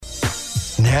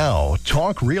Now,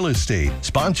 Talk Real Estate,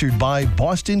 sponsored by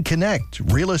Boston Connect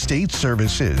Real Estate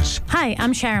Services. Hi,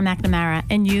 I'm Sharon McNamara,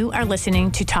 and you are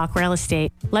listening to Talk Real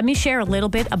Estate. Let me share a little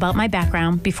bit about my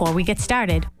background before we get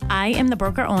started. I am the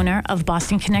broker-owner of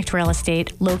Boston Connect Real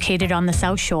Estate, located on the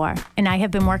South Shore, and I have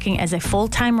been working as a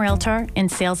full-time realtor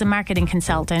and sales and marketing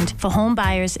consultant for home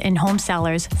buyers and home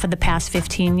sellers for the past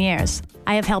 15 years.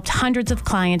 I have helped hundreds of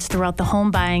clients throughout the home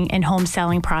buying and home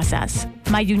selling process.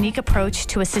 My unique approach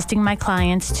to assisting my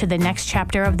clients to the next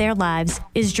chapter of their lives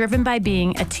is driven by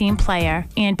being a team player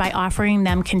and by offering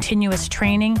them continuous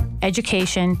training,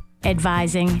 education,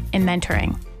 advising, and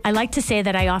mentoring. I like to say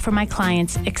that I offer my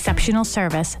clients exceptional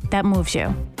service that moves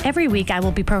you. Every week, I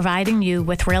will be providing you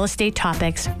with real estate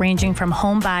topics ranging from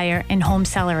home buyer and home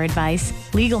seller advice,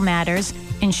 legal matters,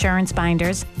 insurance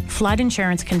binders, flood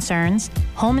insurance concerns,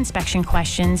 home inspection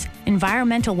questions,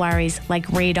 environmental worries like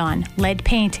radon, lead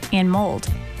paint, and mold,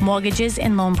 mortgages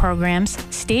and loan programs,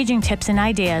 staging tips and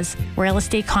ideas, real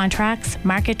estate contracts,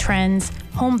 market trends,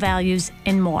 home values,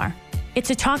 and more. It's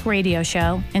a talk radio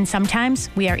show, and sometimes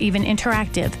we are even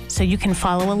interactive, so you can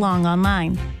follow along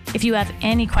online. If you have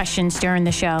any questions during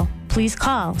the show, please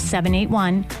call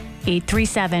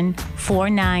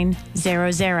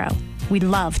 781-837-4900. We'd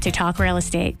love to talk real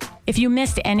estate. If you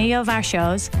missed any of our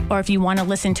shows, or if you want to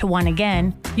listen to one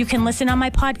again, you can listen on my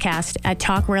podcast at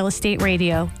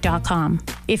talkrealestateradio.com.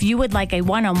 If you would like a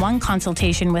one-on-one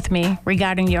consultation with me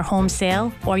regarding your home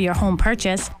sale or your home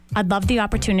purchase, I'd love the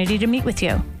opportunity to meet with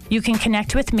you. You can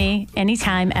connect with me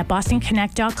anytime at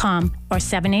bostonconnect.com or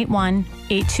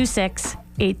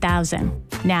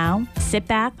 781-826-8000. Now, sit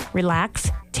back, relax,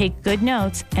 take good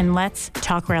notes, and let's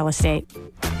talk real estate.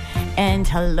 And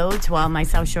hello to all my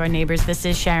South Shore neighbors. This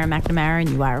is Sharon McNamara, and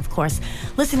you are, of course,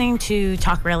 listening to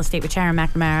Talk Real Estate with Sharon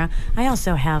McNamara. I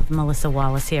also have Melissa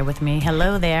Wallace here with me.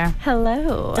 Hello there.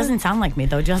 Hello. Doesn't sound like me,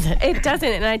 though, does it? It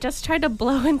doesn't, and I just tried to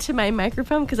blow into my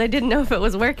microphone because I didn't know if it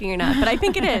was working or not, but I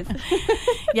think it is.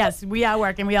 Yes, we are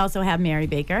working. We also have Mary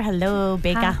Baker. Hello,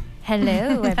 Baker. Hi.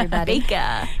 Hello, everybody.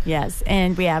 Baker. Yes,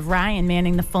 and we have Ryan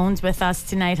manning the phones with us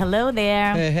tonight. Hello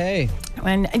there. Hey.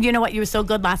 And you know what? You were so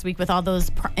good last week with all those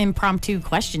impromptu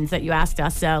questions that you asked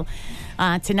us. So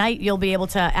tonight you'll be able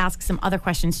to ask some other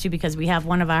questions too, because we have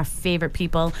one of our favorite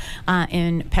people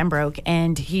in Pembroke,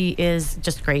 and he is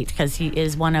just great because he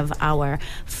is one of our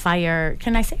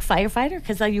can I say firefighter?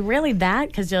 Because are you really that?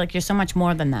 Because you're so much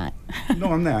more than that.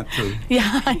 No, I'm that too.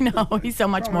 Yeah, I know. He's so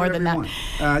much more than that.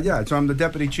 So I'm the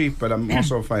deputy chief, but I'm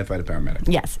also a firefighter paramedic.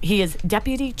 Yes, he is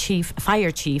Deputy Chief,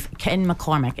 Fire Chief Ken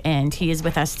McCormick, and he is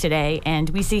with us today, and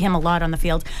we see him a lot on the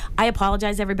field. I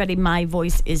apologize, everybody. My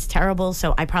voice is terrible,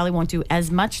 so I probably won't do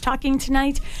as much talking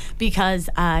tonight because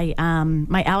my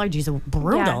allergies are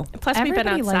brutal. Yeah. Plus, we've been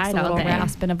outside all day.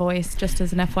 Rasp in a voice, just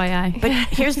as an FYI. But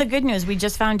here's the good news. We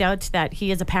just found out that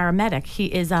he is a paramedic. He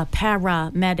is a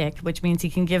paramedic, which means he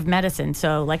can give medicine.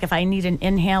 So, like, if I need an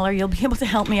inhaler, you'll be able to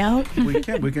help me out? We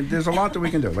can. There's a lot that we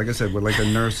can do. Like I said, we're like a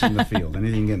nurse in the field.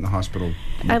 Anything you get in the hospital,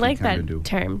 I like that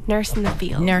term, nurse in the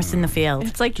field. Nurse in the field.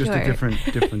 It's like just a different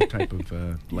type of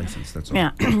license, that's all.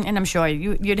 Yeah, and I'm sure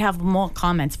you'd have more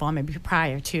comments for me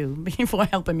before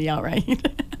helping me out, right?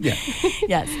 Yeah.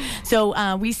 Yes.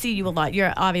 So we see you a lot.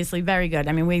 You're obviously very good.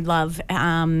 I mean, we love,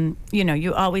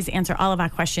 you always answer all of our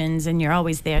questions, and you're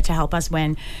always there to help us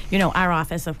when, our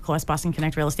office, of course, Boston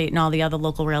Connect Real Estate, and all the other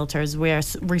local realtors, we're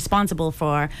responsible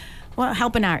for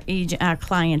helping our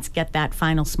clients get that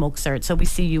final smoke cert. So we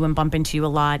see you and bump into you a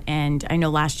lot. And I know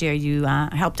last year you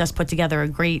helped us put together a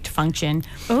great function.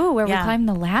 Oh, where we climbed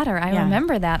the ladder. I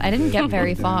remember that. I didn't get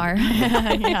very far. Yeah,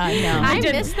 I know. I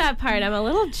missed that part. I'm a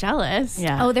little jealous.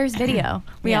 Yeah. Oh, there's video.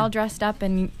 We all dressed up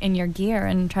in your gear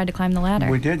and tried to climb the ladder.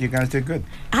 We did. You guys did good.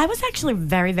 I was actually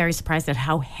very, very surprised at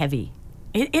how heavy.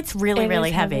 It's really,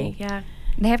 really heavy. Yeah.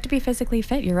 They have to be physically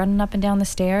fit. You're running up and down the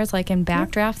stairs like in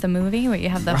Backdraft, the movie, where you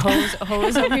have the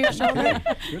hose over your shoulder.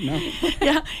 Good enough.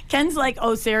 Yeah. Ken's like,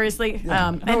 oh, seriously?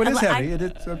 Yeah. It is heavy.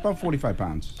 It's about 45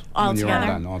 pounds. Altogether? When you're all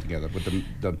done altogether with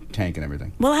the tank and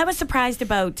everything. Well, I was surprised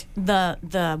about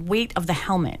the weight of the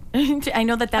helmet. I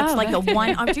know that's like a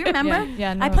one. Do you remember?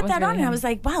 Yeah, no, I put that really on and I was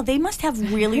like, wow, they must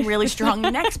have really, really strong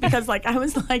necks because I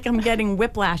was like, I'm getting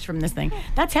whiplash from this thing.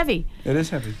 That's heavy. It is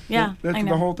heavy. Yeah, I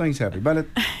know. The whole thing's heavy, but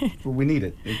we need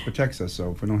it. It protects us,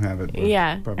 so if we don't have it,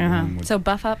 probably So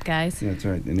buff up, guys. Yeah, that's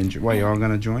right. Why, you all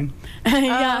going to join?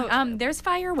 Yeah. There's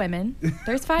fire women.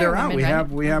 There's fire They're women, out. right?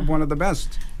 We have one of the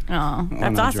best. Oh,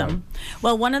 that's awesome.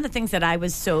 Well, one of the things that I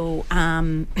was so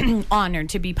honored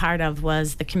to be part of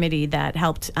was the committee that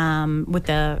helped with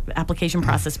the application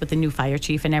process with the new fire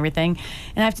chief and everything.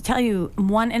 And I have to tell you,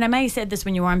 and I might have said this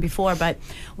when you were on before, but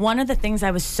one of the things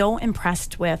I was so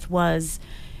impressed with was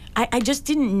I just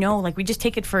didn't know, like, we just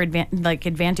take it for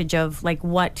advantage of like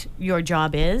what your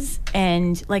job is,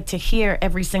 and like to hear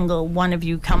every single one of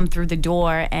you come through the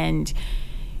door, and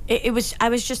I was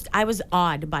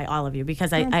awed by all of you,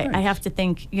 because I have to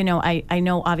think, you know, I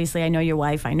know, obviously I know your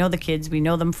wife, I know the kids, we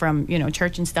know them from, you know,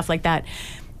 church and stuff like that.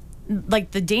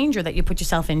 Like the danger that you put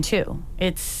yourself into,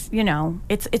 it's, you know,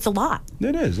 it's a lot.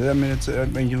 It is. I mean,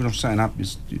 you don't sign up.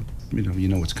 You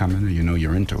know what's coming, or you know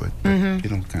you're into it. But you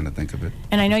don't kind of think of it.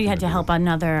 And I know you had to help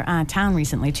another town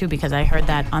recently too, because I heard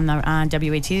that on the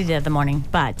WAT the other morning.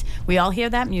 But we all hear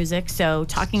that music. So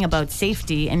talking about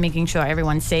safety and making sure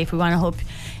everyone's safe, we want to hope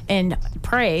and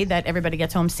pray that everybody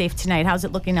gets home safe tonight. How's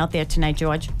it looking out there tonight,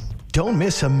 George? Don't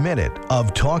miss a minute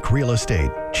of Talk Real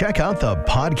Estate. Check out the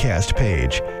podcast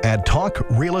page at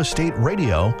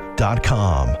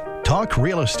talkrealestateradio.com. Talk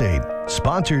Real Estate,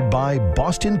 sponsored by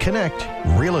Boston Connect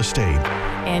Real Estate.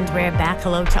 And we're back.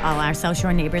 Hello to all our South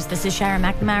Shore neighbors. This is Shara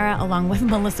McNamara along with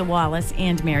Melissa Wallace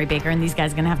and Mary Baker, and these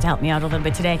guys are going to have to help me out a little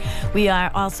bit today. We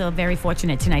are also very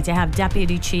fortunate tonight to have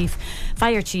Deputy Chief,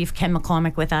 Fire Chief Ken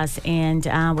McCormick with us, and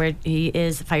he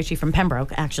is Fire Chief from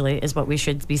Pembroke, actually, is what we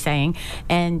should be saying.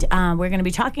 And we're going to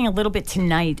be talking a little bit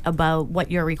tonight about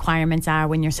what your requirements are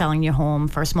when you're selling your home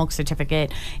for a smoke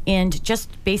certificate, and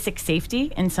just basic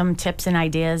safety, and some tips and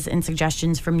ideas and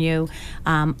suggestions from you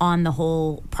on the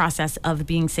whole process of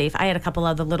being safe. I had a couple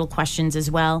other little questions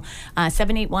as well.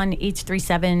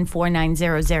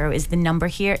 781-837-4900 is the number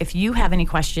here. If you have any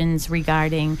questions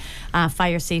regarding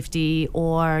fire safety,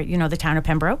 or, you know, the town of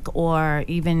Pembroke, or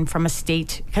even from a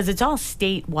state, because it's all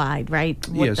statewide, right?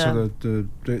 So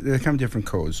they come different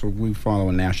codes. So we follow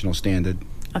a national standard,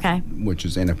 which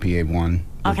is NFPA 1,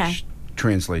 which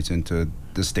translates into,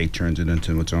 the state turns it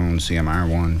into its own CMR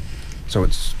 1. So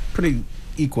it's pretty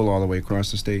equal all the way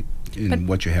across the state in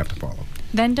what you have to follow.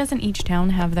 Then doesn't each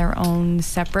town have their own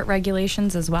separate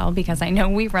regulations as well? Because I know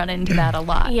we run into that a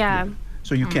lot. Yeah.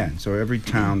 So you can. So every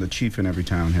town, the chief in every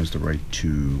town has the right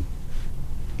to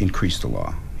increase the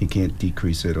law. He can't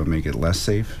decrease it or make it less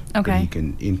safe. Okay. But he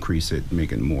can increase it,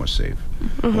 make it more safe,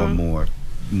 or more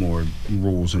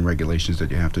rules and regulations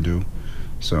that you have to do.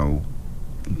 So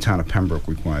the town of Pembroke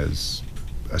requires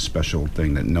a special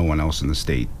thing that no one else in the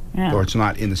state, or it's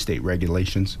not in the state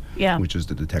regulations, which is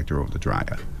the detector over the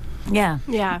dryer. Yeah.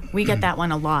 We get that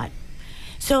one a lot.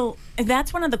 So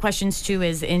that's one of the questions too,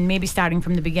 is, and maybe starting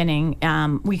from the beginning,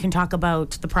 we can talk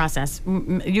about the process.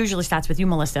 Usually starts with you,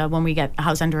 Melissa, when we get a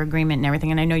house under agreement and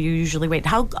everything, and I know you usually wait.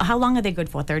 How long are they good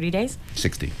for? 30 days?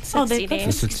 60. 60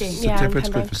 days. It's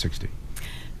good for 60.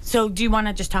 So do you want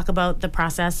to just talk about the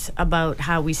process, about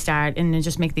how we start, and then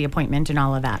just make the appointment and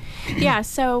all of that? Yeah,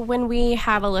 so when we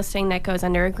have a listing that goes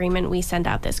under agreement, we send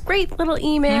out this great little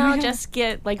email, just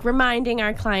reminding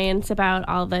our clients about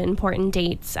all the important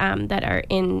dates that are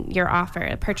in your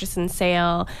offer, purchase and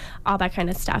sale, all that kind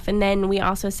of stuff. And then we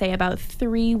also say about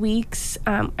 3 weeks,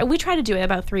 we try to do it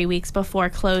about 3 weeks before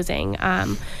closing,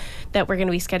 that we're going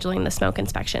to be scheduling the smoke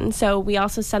inspection. So we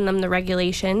also send them the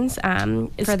regulations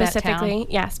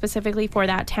specifically for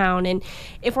that town. And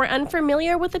if we're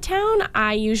unfamiliar with the town,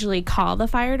 I usually call the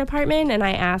fire department and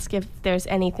I ask if there's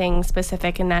anything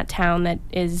specific in that town that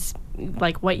is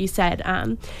like what you said,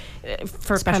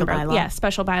 for special Pembroke. bylaw. Yeah,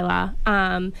 special bylaw.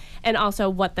 And also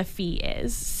what the fee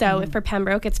is. So if for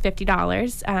Pembroke, it's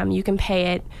 $50. You can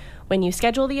pay it when you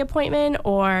schedule the appointment,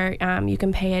 or you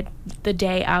can pay it the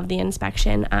day of the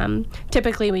inspection.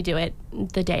 Typically, we do it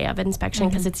the day of inspection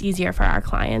because it's easier for our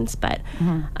clients. But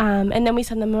and then we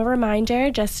send them a reminder,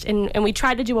 and we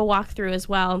try to do a walkthrough as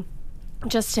well,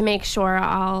 just to make sure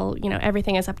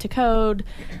everything is up to code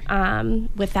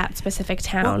with that specific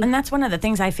town. Well, and that's one of the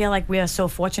things I feel like we are so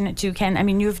fortunate to, Ken. I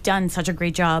mean, you've done such a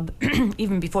great job,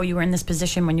 even before you were in this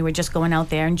position, when you were just going out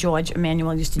there, and George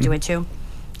Emmanuel used to do it too.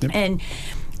 Yep. And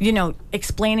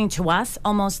explaining to us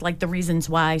almost like the reasons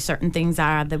why certain things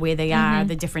are the way they are,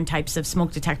 the different types of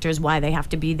smoke detectors, why they have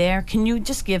to be there. Can you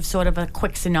just give sort of a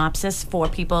quick synopsis for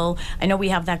people? I know we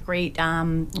have that great,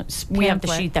 we have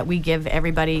the sheet that we give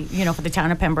everybody, for the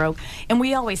town of Pembroke. And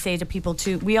we always say to people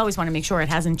too, we always want to make sure it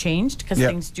hasn't changed, because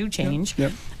things do change.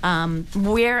 Yep.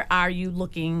 Where are you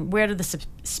looking, where are the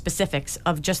specifics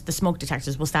of just the smoke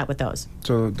detectors? We'll start with those.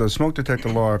 So the smoke detector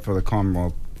law for the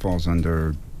Commonwealth falls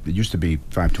under, it used to be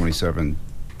 527-24,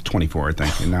 I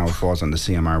think, and now it falls under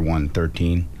CMR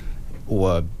 113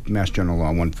 or Mass General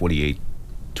Law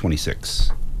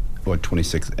 148-26 or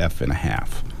 26F and a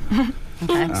half.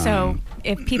 Okay. So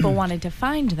if people wanted to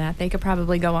find that, they could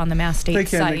probably go on the Mass State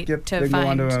site to they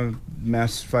find. go onto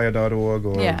massfire.org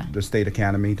or Yeah.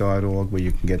 thestateacademy.org where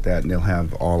you can get that, and they'll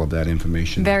have all of that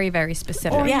information. Very, very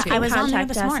specific. Or Yeah, you can I was on there contact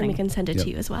this us morning. and we can send it Yep.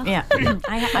 to you as well. Yeah,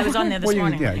 I was on there this Well,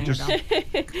 morning. yeah, looking just at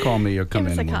it all. call me or come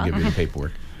Give us in and a we'll call. give you the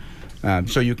paperwork.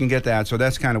 So you can get that. So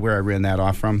that's kind of where I ran that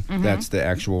off from. That's the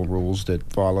actual rules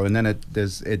that follow, and then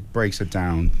it breaks it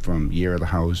down from year of the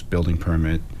house, building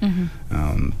permit,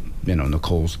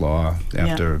 Nicole's law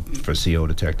for CO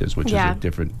detectors, which is Yeah. a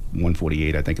different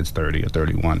 148. I think it's 30 or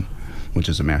 31, which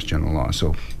is a Mass General law.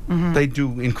 So they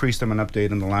do increase them and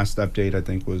update. And the last update I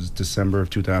think was December of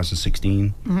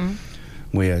 2016,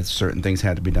 where certain things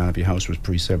had to be done if your house was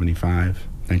pre-75,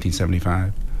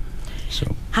 1975.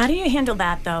 So. How do you handle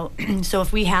that, though? So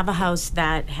if we have a house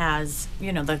that has,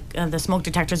 the smoke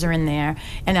detectors are in there,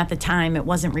 and at the time it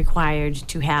wasn't required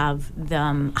to have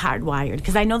them hardwired,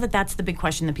 because I know that that's the big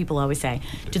question that people always say.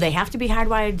 Do they have to be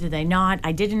hardwired? Do they not?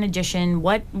 I did an addition.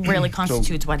 What really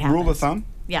constitutes what happens? Rule of thumb,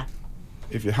 Yeah.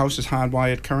 if your house is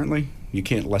hardwired currently, you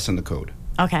can't lessen the code.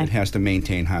 Okay. It has to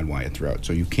maintain hardwired throughout.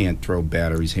 So you can't throw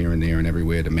batteries here and there and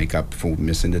everywhere to make up for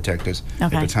missing detectors.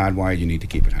 Okay. If it's hardwired, you need to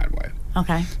keep it hardwired.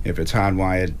 Okay. If it's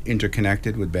hardwired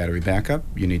interconnected with battery backup,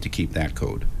 you need to keep that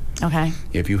code. Okay.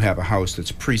 If you have a house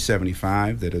that's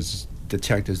pre-75 that is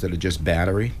detectors that are just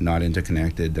battery, not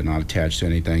interconnected, they're not attached to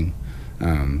anything,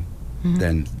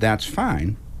 then that's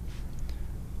fine.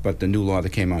 But the new law that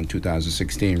came out in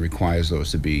 2016 requires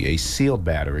those to be a sealed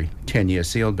battery, 10-year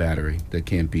sealed battery that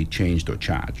can't be changed or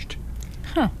charged.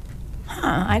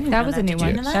 I didn't That know was a new Did you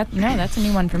one. know that? That's a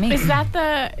new one for me. Is that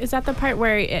the part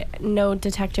where no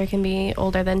detector can be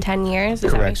older than 10 years?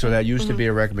 Is Correct. So that that used to be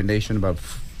a recommendation about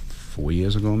 4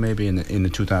 years ago, maybe. In the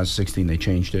 2016, they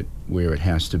changed it where it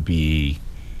has to be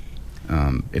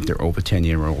if they're over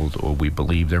 10-year-old, or we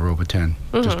believe they're over 10,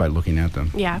 just by looking at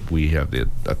them. Yeah. We have the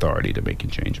authority to make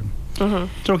and change them.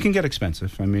 So it can get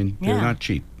expensive. I mean, they're Yeah. not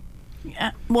cheap.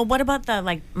 Well, what about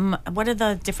what are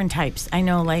the different types? I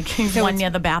know, one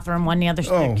near the bathroom, one near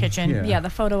the kitchen. yeah. Yeah, the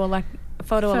photoelectric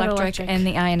Photoelectric. and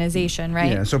the ionization,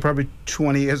 right? Yeah, so probably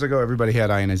 20 years ago, everybody had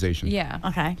ionization. Yeah.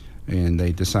 Okay. And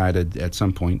they decided at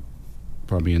some point,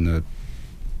 probably in the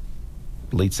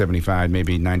late 75,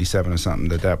 maybe 97 or something,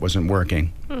 that wasn't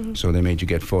working. So they made you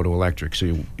get photoelectric.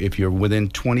 So if you're within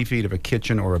 20 feet of a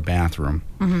kitchen or a bathroom,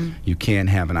 you can't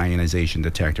have an ionization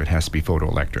detector. It has to be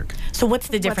photoelectric. So what's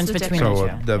the difference the between difference? the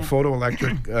So two? the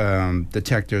photoelectric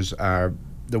detectors are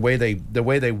the way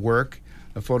they work.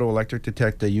 A photoelectric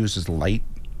detector uses light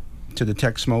to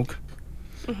detect smoke.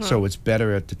 So it's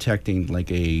better at detecting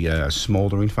like a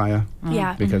smoldering fire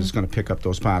Yeah. because it's going to pick up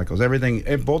those particles.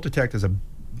 Both detectors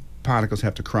particles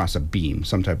have to cross a beam,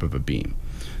 some type of a beam.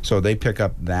 So they pick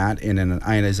up that, and then an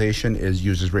ionization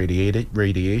uses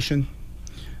radiation,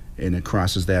 and it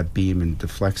crosses that beam and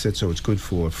deflects it. So it's good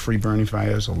for free burning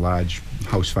fires or large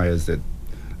house fires that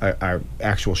are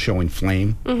actual showing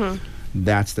flame.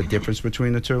 That's the difference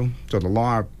between the two. So the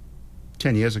law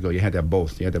 10 years ago, you had to have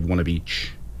both. You had to have one of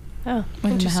each. Oh,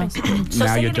 Within the interesting. house. So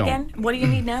now say you it don't. again. What do you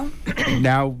need now?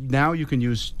 Now you can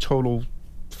use total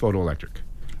photoelectric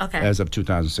Okay. as of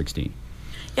 2016.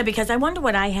 Yeah, because I wonder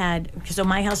what I had. So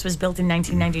my house was built in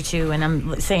 1992, and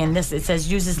I'm saying this. It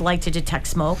says uses light to detect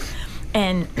smoke.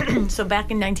 And so back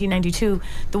in 1992,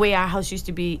 the way our house used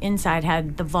to be inside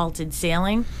had the vaulted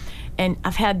ceiling. And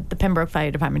I've had the Pembroke Fire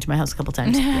Department to my house a couple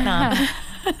times.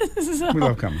 We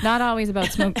love coming. Not always about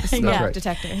smoke Yeah. right.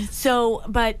 detectors. So,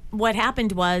 but what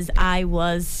happened was I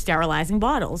was sterilizing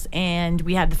bottles, and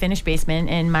we had the finished basement,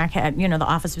 and Mark had, the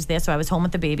office was there, so I was home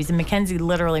with the babies, and Mackenzie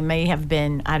literally may have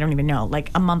been, I don't even know, like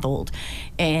a month old.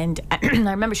 And I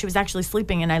remember she was actually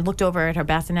sleeping, and I looked over at her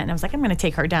bassinet, and I was like, I'm going to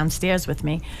take her downstairs with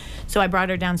me. So I brought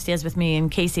her downstairs with me and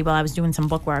Casey while I was doing some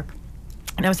book work.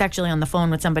 And I was actually on the phone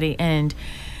with somebody, and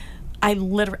I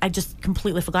just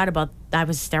completely forgot about I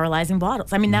was sterilizing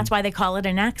bottles. I mean, that's why they call it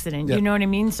an accident. Yep. You know what I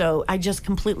mean? So I just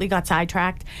completely got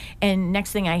sidetracked. And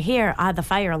next thing I hear are the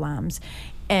fire alarms.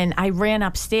 And I ran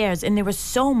upstairs, and there was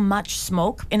so much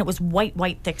smoke, and it was white,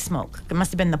 thick smoke. It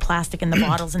must have been the plastic in the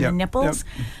bottles and Yep, the nipples.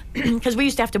 Because we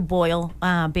used to have to boil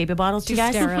baby bottles, you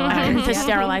guys. sterilize. To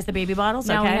sterilize the baby bottles.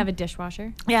 Now okay? we have a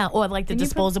dishwasher. Yeah, or like the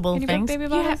disposable Can you things. put baby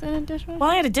bottles in a dishwasher? Well,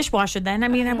 I had a dishwasher then. I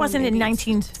mean, I wasn't in maybe it's-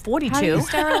 1942. How do you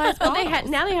sterilize Well, bottles?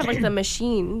 now they have like the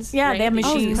machines. Yeah, right? they have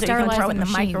machines that you can sterilize throw the in the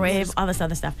machines. microwave, all this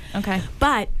other stuff. Okay.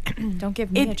 But Don't give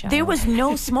me a child. there was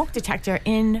no smoke detector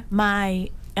in my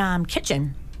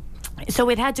kitchen. So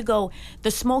it had to go, the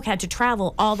smoke had to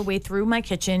travel all the way through my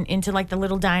kitchen into like the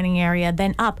little dining area,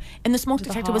 then up. And the smoke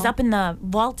detector was hall? up in the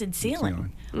vaulted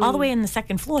ceiling. all the way in the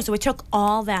second floor. So it took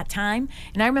all that time.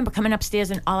 And I remember coming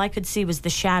upstairs and all I could see was the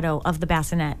shadow of the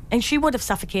bassinet. And she would have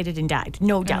suffocated and died,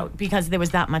 no doubt, because there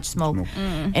was that much smoke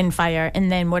and fire.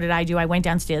 And then what did I do? I went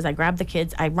downstairs, I grabbed the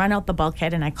kids, I run out the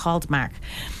bulkhead, and I called Mark.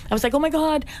 I was like, oh my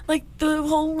God, like the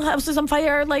whole house is on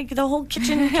fire, like the whole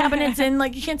kitchen cabinets, and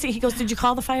like you can't see. He goes, did you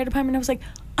call the fire department? I was like,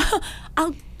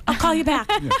 I'll call you back.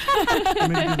 Let me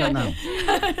do that now.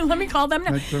 Let me call them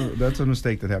now. That's a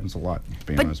mistake that happens a lot, to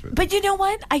be honest with you. But you know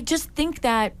what? I just think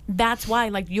that's why,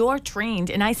 like, you're trained,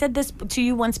 and I said this to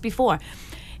you once before.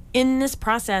 In this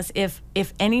process, if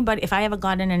I ever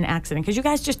got in an accident, because you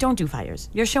guys just don't do fires.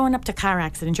 You're showing up to car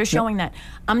accidents. You're showing that.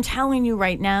 I'm telling you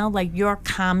right now, like, your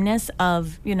calmness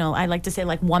of, I like to say,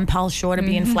 like, one pulse short of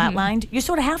being flatlined, you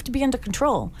sort of have to be under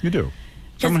control. You do.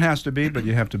 Someone has to be, but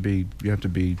you have to be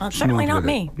smooth certainly not with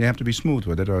me. it. You have to be smooth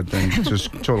with it, or then it's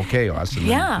just total chaos, and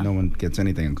then no one gets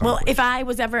anything accomplished. Well, if I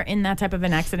was ever in that type of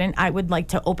an accident, I would like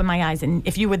to open my eyes, and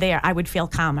if you were there, I would feel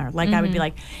calmer. Like I would be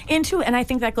like, and I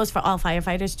think that goes for all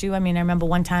firefighters too. I mean, I remember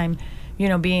one time,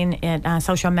 being at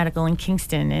South Shore Medical in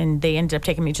Kingston, and they ended up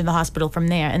taking me to the hospital from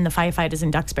there, and the firefighters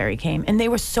in Duxbury came, and they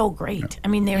were so great. Yeah. I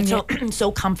mean, they were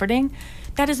so comforting.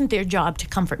 That isn't their job to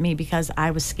comfort me because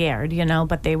I was scared,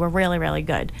 but they were really, really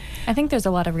good. I think there's a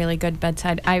lot of really good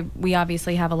bedside. We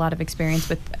obviously have a lot of experience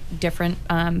with different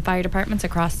fire departments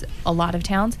across a lot of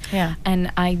towns. Yeah.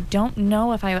 And I don't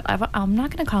know if I'm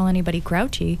not going to call anybody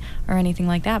grouchy or anything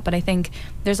like that, but I think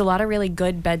there's a lot of really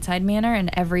good bedside manner, and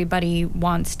everybody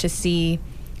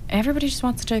just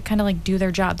wants to kind of like do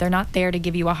their job. They're not there to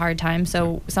give you a hard time.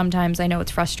 So sometimes I know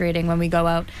it's frustrating when we go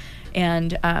out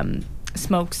and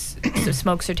smoke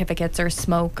certificates or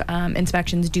smoke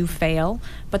inspections do fail,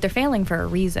 but they're failing for a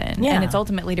reason. And it's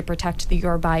ultimately to protect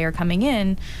your buyer coming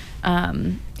in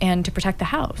and to protect the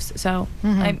house. So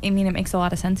I mean, it makes a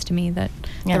lot of sense to me that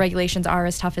the regulations are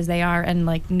as tough as they are, and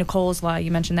like Nicole's law, you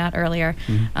mentioned that earlier,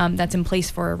 that's in place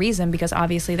for a reason, because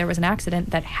obviously there was an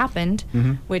accident that happened,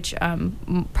 which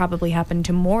probably happened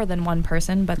to more than one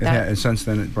person, but and since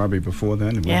then, probably before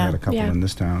then, we had a couple in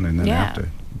this town, and then after,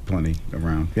 plenty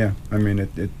around. I mean,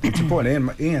 it's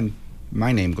important, and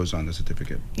my name goes on the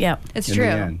certificate. Yeah, it's in true.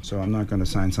 The end. So I'm not going to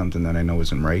sign something that I know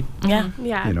isn't right. Yeah.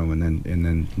 And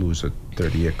then lose a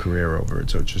 30-year career over it.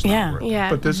 So it's just not worth it.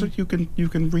 But there's you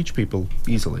can reach people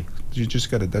easily. You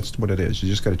just got to. That's what it is. You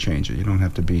just got to change it. You don't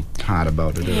have to be hot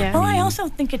about it. Well, I also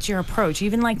think it's your approach.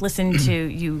 Even like listening to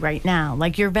you right now,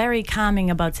 like you're very calming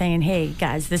about saying, "Hey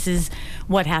guys, this is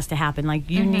what has to happen. Like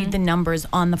you need the numbers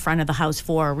on the front of the house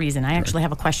for a reason." I actually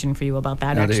have a question for you about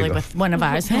that. With one of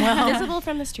ours. Visible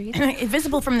from the street.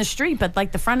 Visible from the street, but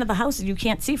like the front of the house, you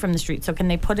can't see from the street. So can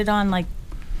they put it on like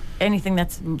anything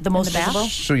that's the most visible?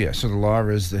 So the law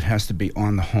is it has to be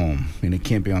on the home, and it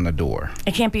can't be on the door.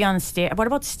 It can't be on the stair. What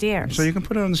about stairs? So you can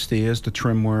put it on the stairs, the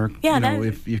trim work. Yeah,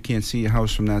 if you can't see your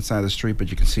house from that side of the street,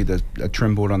 but you can see a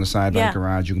trim board on the side by the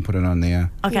garage, you can put it on there.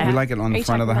 Okay. We like it on the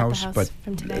front of the house, but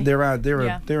there are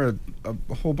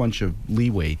a whole bunch of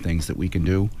leeway things that we can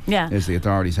do as the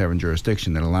authorities have in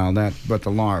jurisdiction that allow that, but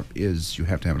the law is you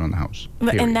have to have it on the house.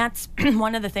 Period. And that's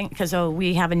one of the things, because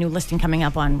we have a new listing coming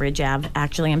up on Ridge Ave,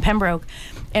 actually in Pembroke,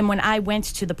 and when I went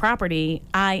to the property,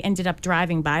 I ended up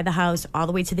driving by the house all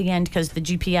the way to the end because the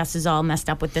GPS is all messed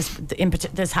up with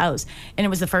this house, and it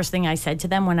was the first thing I said to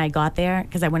them when I got there,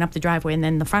 because I went up the driveway, and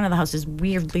then the front of the house is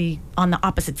weirdly on the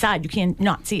opposite side. You can't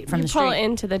not see it from the street. You pull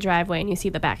into the driveway and you see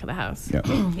the back of the house.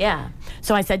 Yeah.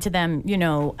 So I said to them,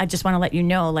 I just want to let you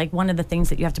know, like, one of the things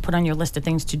that you have to put on your list of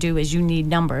things to do is you need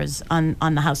numbers on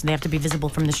the house, and they have to be visible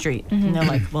from the street. And they're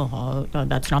like, well,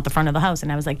 that's not the front of the house.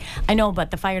 And I was like, I know,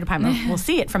 but the fire department will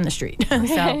see it from the street.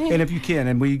 And if you can,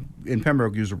 and we in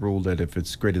Pembroke use a rule that if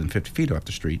it's greater than 50 feet off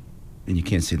the street, and you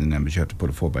can't see the numbers, you have to put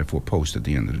a 4x4 post at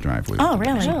the end of the driveway. Oh,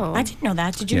 really? I didn't know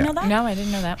that. Did you know that? No, I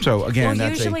didn't know that. So again,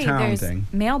 that's a town thing.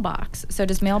 Mailbox. So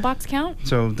does mailbox count?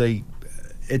 So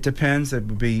it depends. It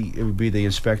would be the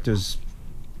inspector's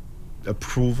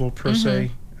approval per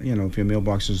se. If your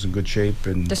mailbox is in good shape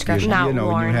and discretion,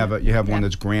 you have one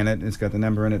that's granite and it's got the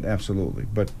number in it, absolutely.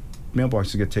 But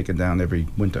mailboxes get taken down every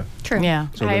winter. True. Yeah.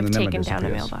 So I have taken down a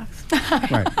mailbox.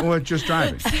 Right. Or just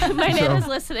driving. My name is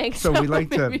listening. So we like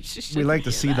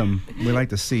to see them. We like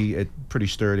to see it pretty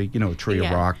sturdy. A tree,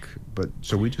 a rock. But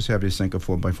so we just have you sink a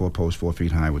 4x4 post 4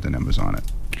 feet high with the numbers on it.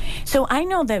 So I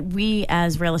know that we,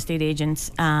 as real estate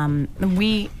agents,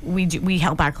 we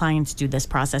help our clients do this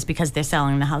process because they're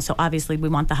selling the house. So obviously we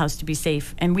want the house to be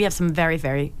safe, and we have some very,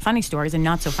 very funny stories and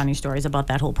not so funny stories about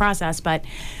that whole process. But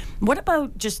what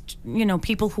about just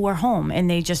people who are home and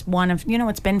they just want to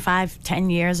it's been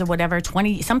 5-10 years or whatever,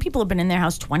 20. Some people have been in their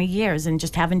house 20 years and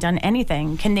just haven't done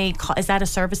anything. Can they call? Is that a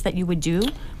service that you would do?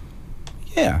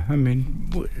 Yeah, I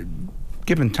mean,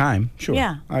 given time, sure.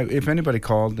 Yeah. If anybody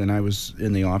called and I was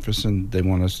in the office and they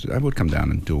want us to, I would come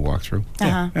down and do a walkthrough.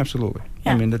 Yeah, absolutely.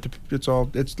 Yeah. I mean,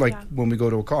 it's like when we go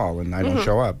to a call and I don't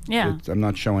show up. Yeah. I'm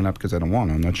not showing up because I don't want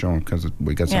to. I'm not showing up because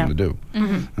we got something to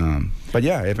do. But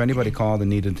yeah, if anybody called and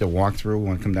needed to walk through,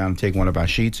 want to come down and take one of our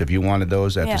sheets, if you wanted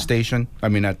those at the station, I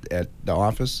mean at the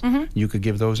office, you could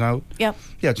give those out. Yep.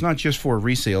 Yeah, it's not just for a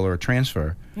resale or a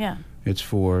transfer. Yeah. It's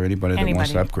for anybody that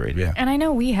wants to upgrade, yeah. And I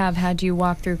know we have had you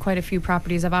walk through quite a few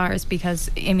properties of ours because,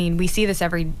 I mean, we see this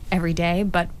every day,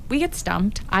 but we get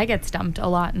stumped. I get stumped a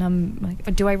lot, and I'm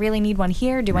like, do I really need one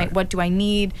here? What do I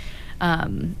need?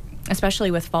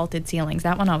 Especially with vaulted ceilings.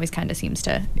 That one always kind of seems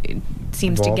to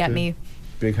get me.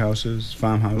 Big houses,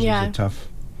 farmhouses are tough.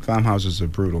 Farmhouses are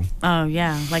brutal. Oh,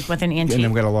 yeah, like with an antique.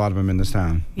 And we've got a lot of them in this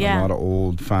town. Yeah. A lot of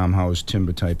old farmhouse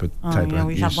timber type of.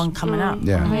 We have one coming up.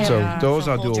 Yeah, so those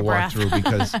So I'll do hold a your breath. walkthrough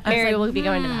because Mary will be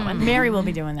going to that one. Mary will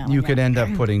be doing that one. you could end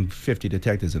up putting 50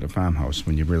 detectives in a farmhouse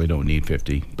when you really don't need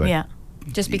 50. But Yeah.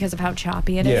 Just because of how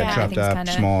choppy it is. yeah, I chopped think it's up,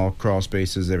 kinda, small crawl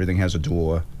spaces, everything has a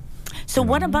door. So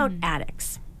what about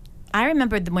attics? I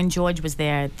remember when George was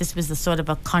there, this was the sort of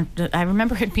I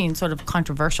remember it being sort of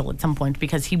controversial at some point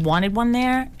because he wanted one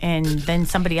there and then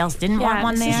somebody else didn't want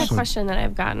one there. This is a question that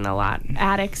I've gotten a lot.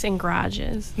 Attics and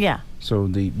garages. Yeah.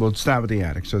 So we'll start with the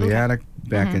attic. So the attic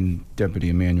back in Deputy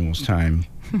Emmanuel's time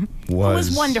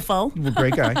was wonderful.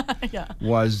 Great guy. Yeah.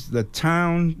 Was the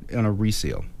town on a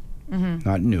resale,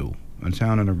 not new. A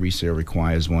town on a resale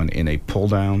requires one in a pull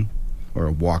down or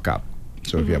a walk up.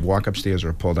 So if you have walk upstairs or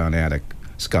a pull down attic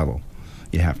scuttle,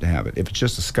 you have to have it. If it's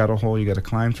just a scuttle hole you got to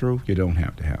climb through, you don't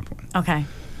have to have one. Okay.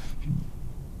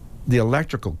 The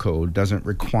electrical code doesn't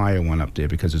require one up there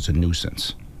because it's a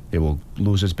nuisance. It will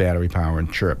lose its battery power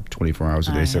and chirp 24 hours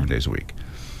a day, 7 days a week.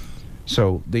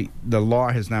 So the law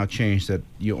has now changed that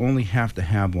you only have to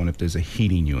have one if there's a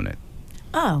heating unit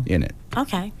in it.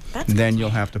 Okay. That's Then you'll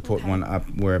have to put one up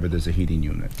wherever there's a heating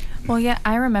unit. Well, yeah,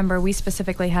 I remember we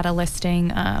specifically had a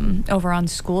listing over on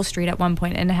School Street at one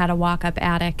point, and it had a walk-up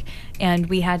attic, and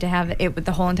we had to have it.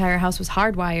 The whole entire house was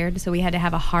hardwired, so we had to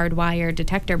have a hardwired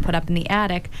detector put up in the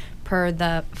attic per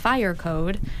the fire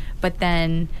code. But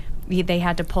then they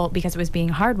had to pull, because it was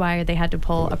being hardwired, they had to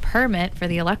pull a permit for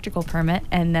the electrical permit,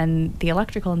 and then the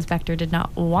electrical inspector did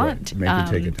not want. Make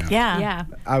you take it down. Yeah.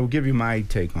 I will give you my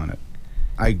take on it.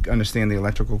 I understand the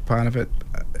electrical part of it.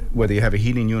 Whether you have a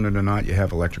heating unit or not, you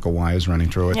have electrical wires running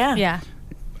through it. Yeah.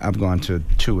 I've gone to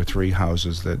 2 or 3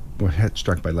 houses that were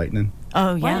struck by lightning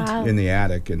Oh, yeah. Wow. in the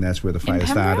attic, and that's where the fire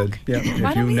started. Yeah.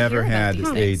 If you never had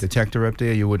a detector up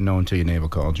there, you wouldn't know until your neighbor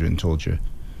called you and told you.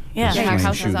 Yeah. Yeah, our Flames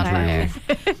house was shooting on through your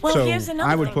fire. roof. Well, So here's another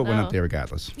I would thing, put one up though. there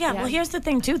regardless. Yeah, well, here's the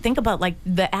thing, too. Think about, like,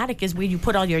 the attic is where you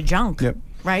put all your junk. Yep.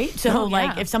 Right? So, Oh,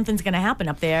 like, yeah. if something's going to happen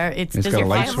up there, It's does got a your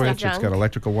light file switch. stuff It's got junk.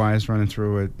 electrical wires running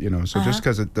through it. So just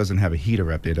because it doesn't have a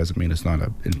heater up there doesn't mean it's not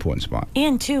an important spot.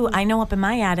 And too, I know up in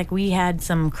my attic we had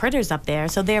some critters up there,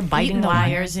 so they're biting Eating the wires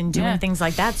wires. and doing Yeah. things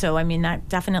like that. So I mean, that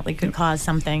definitely could cause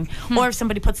something. Or if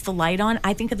somebody puts the light on,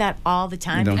 I think of that all the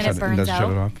time. Don't And shut it it, burns doesn't shut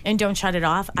out. it off. And don't shut it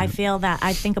off. I feel that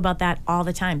I think about that all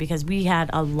the time because we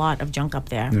had a lot of junk up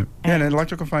there. Yeah, and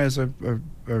electrical fires are,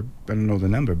 I don't know the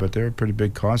number, but they're a pretty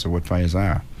big cause of what fires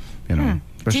are.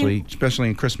 Especially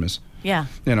in Christmas. Yeah.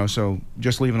 So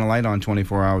just leaving a light on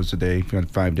 24 hours a day for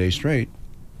 5 days straight,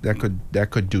 that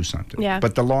could do something. Yeah.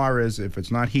 But the law is if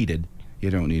it's not heated, you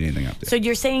don't need anything up there. So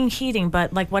you're saying heating,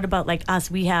 but like, what about like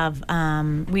us? We have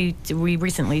we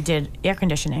recently did air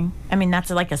conditioning. I mean, that's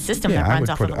like a system that I runs would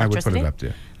off put of I would electricity. put it up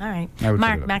there. All right, I would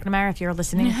Mark put it up McNamara, if you're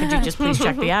listening, could you just please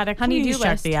check the attic? Honey-do Please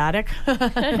check list. the attic.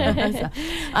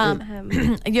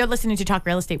 You're listening to Talk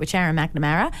Real Estate with Sharon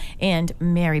McNamara and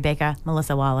Mary Baker,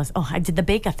 Melissa Wallace. Oh, I did the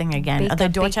Baker thing again. Baker, The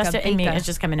Dorchester Baker, in me Baker. is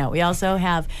just coming out. We also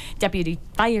have Deputy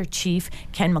Fire Chief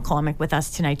Ken McCormick with us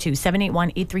tonight too.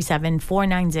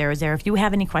 781-837-4900. If you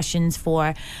have any questions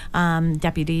for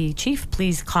Deputy Chief,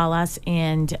 please call us.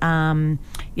 And can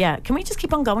we just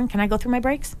keep on going? Can I go through my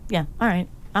breaks? Yeah. All right.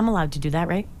 I'm allowed to do that,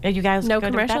 right? Are you guys No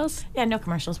good with that? commercials? Yeah, no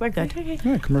commercials. We're good.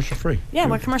 Yeah, commercial free. Yeah,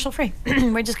 we're commercial free.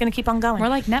 We're just going to keep on going. We're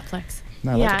like Netflix.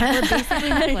 No, that's- Yeah, we're basically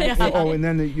Netflix. Oh, and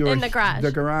then In the garage.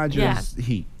 The garage Yeah. is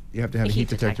heat. You have to have a A heat heat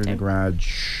detector in the detector.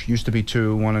 garage. Used to be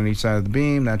 2, 1 on each side of the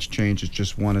beam. That's changed. It's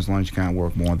just 1 as long as you can't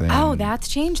work more than. Oh, that's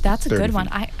changed. That's a 30 good one.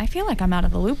 feet. I feel like I'm out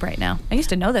of the loop right now. I used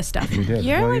to know this stuff. You did.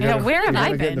 You're like- you gotta- where have you I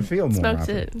gotta get in the been? field more Smoke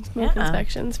often.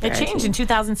 inspections. It changed in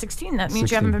 2016. That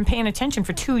means you haven't 16. been paying attention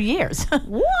for 2 years. I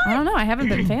don't know. I haven't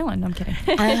been failing. I'm kidding.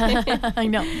 I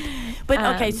know. But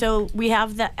okay, so we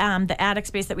have the attic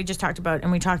space that we just talked about,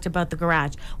 and we talked about the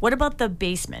garage. What about the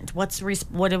basement? What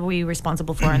are we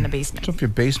responsible for in the basement? So if your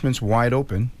basement's wide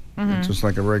open, It's just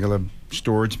like a regular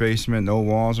storage basement, no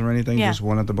walls or anything, Yeah. just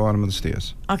one at the bottom of the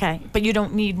stairs. Okay, but you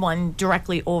don't need one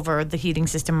directly over the heating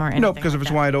system or anything. No, because if like it's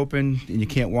that. wide open and you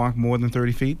can't walk more than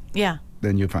 30 feet, Yeah.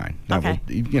 then you're fine. That Okay.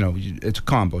 would- it's a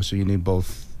combo, so you need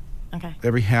both. Okay.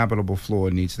 Every habitable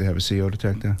floor needs to have a CO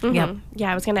detector. Yep.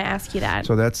 Yeah, I was going to ask you that.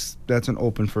 So that's an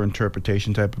open for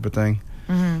interpretation type of a thing.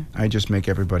 I just make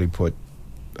everybody put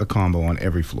a combo on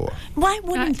every floor. Why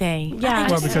wouldn't they? yeah. I Well,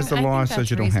 just- because the I law think says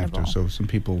that's you don't have to. reasonable. So some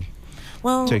people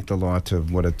well, take the law to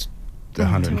what it's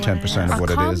 110% of A what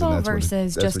it is, and combo that's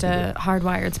versus what just what you a do.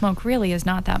 hardwired smoke really is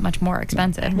not that much more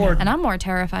expensive. And I'm more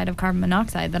terrified of carbon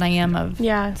monoxide than I am of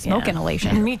smoke Yeah.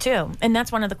 inhalation. Me too. And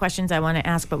that's one of the questions I want to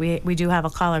ask, but we do have a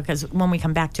caller because when we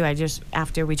come back to,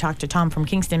 after we talk to Tom from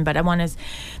Kingston, but I want to,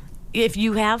 if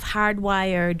you have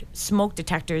hardwired smoke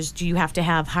detectors, do you have to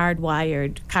have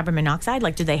hardwired carbon monoxide?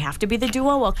 Like, do they have to be the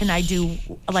duo, or can I do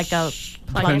like a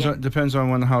Depends on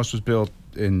when the house was built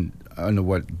and under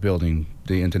what building,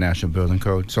 the International Building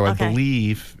Code. So I Okay.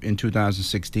 believe in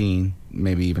 2016,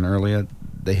 maybe even earlier,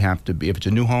 they have to be, if it's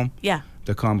a new home, Yeah.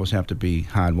 the combos have to be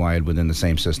hardwired within the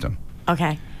same system.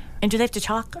 Okay. And do they have to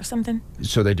talk or something?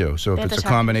 So they do. So if have it's to a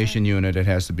talk combination unit, it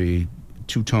has to be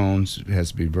 2 tones. It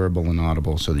has to be verbal and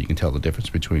audible so that you can tell the difference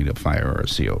between a fire or a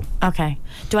CO. Okay.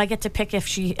 Do I get to pick if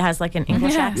she has like an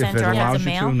English Yeah. accent If it or has a allows you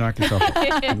male? to, knock yourself out.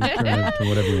 You can turn it to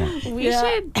whatever you want. We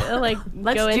should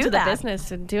Let's go do into that. the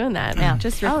business of doing that. Yeah.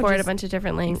 Just Oh, record just- a bunch of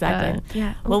different links. Exactly.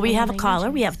 Yeah. Well, we have a caller.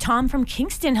 We have Tom from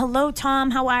Kingston. Hello,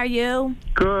 Tom. How are you?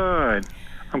 Good.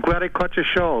 I'm glad I caught your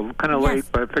show. Kind of Yes. late,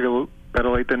 but I figure better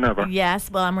late than never.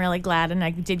 Yes. Well, I'm really glad, and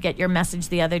I did get your message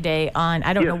the other day on.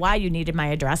 I don't know Yes. why you needed my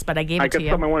address, but I gave I it to got you.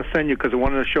 something I want to send you because of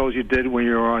one of the shows you did when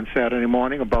you were on Saturday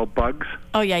morning about bugs,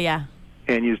 Oh yeah, yeah.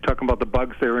 and you was talking about the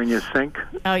bugs that were in your sink.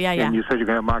 Oh yeah, yeah. And you said you're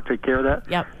going to have Mark take care of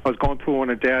that. Yep. I was going through one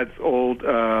of Dad's old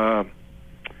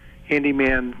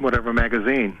handyman whatever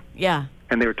magazine, Yeah.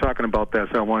 and they were talking about that.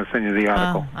 So I want to send you the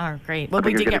article. Oh, great. Well, I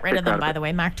we think did you'll get get a rid of kick them, out of by it. the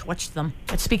way. Mark torched them.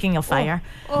 But speaking of fire.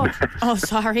 Oh,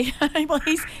 sorry. Well,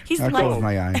 he's I like close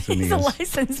my eyes and he's a ears.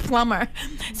 licensed plumber.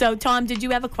 So, Tom, did you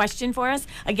have a question for us?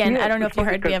 Again, I don't know if you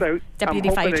heard. We have Deputy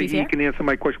I'm Fire hoping Chief that you here. can answer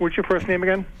my question. What's your first name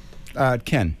again?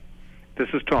 Ken, This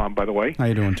is Tom, by the way. how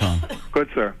you doing, Tom? Good,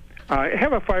 sir. I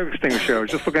have a fire extinguisher. I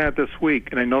was just looking at it this week,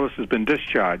 and I noticed it's been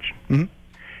discharged. Mhm.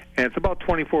 And it's about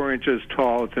 24 inches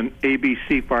tall. It's an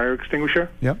ABC fire extinguisher,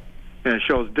 Yep. and it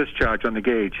shows discharge on the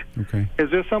gauge. Okay. Is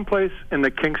there some place in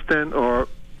the Kingston or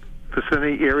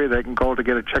vicinity area that I can go to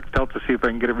get it checked out to see if I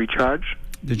can get it recharged?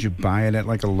 Did you buy it at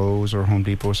like a Lowe's or Home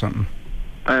Depot or something?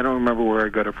 I don't remember where I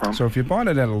got it from. So if you bought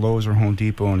it at a Lowe's or Home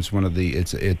Depot and it's one of the,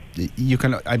 you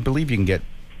can, I believe you can get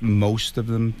most of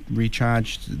them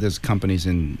recharged. There's companies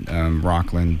in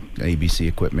Rockland, ABC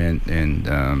Equipment, and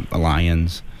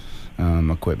Alliance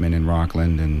Equipment in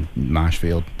Rockland and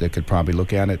Marshfield that could probably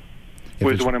look at it. If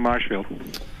Where's it's- the one in Marshfield?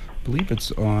 I believe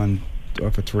it's on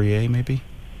off of 3A maybe.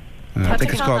 I What's think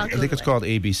it it's called? called. I'll I think it's Google called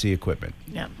ABC Equipment.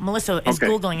 Yeah, Melissa is Okay.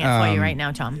 googling it for you right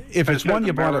now, Tom. If But it's it one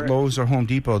you doesn't bought at matter. Lowe's or Home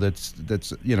Depot, that's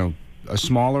a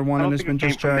smaller one I and don't it's been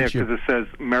think it came from there discharged. because it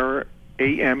says Mirror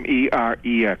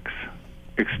AMEREX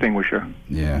extinguisher.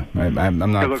 Yeah, I'm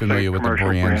not looks familiar like with the commercial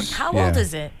brands. brand. How yeah. old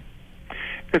is it?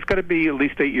 It's got to be at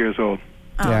least 8 years old.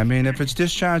 Yeah, I mean, if it's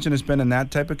discharged and it's been in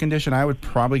that type of condition, I would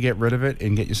probably get rid of it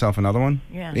and get yourself another one.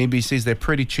 Yeah. ABCs, they're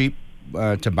pretty cheap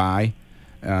to buy.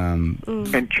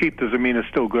 And cheap doesn't mean it's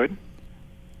still good.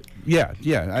 Yeah.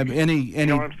 I mean, You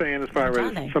know what I'm saying? As far How are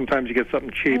as they? sometimes you get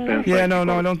something cheap. And it's Yeah, like no, you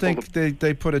go I to don't pull think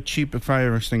they put a cheap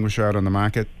fire extinguisher out on the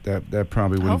market. That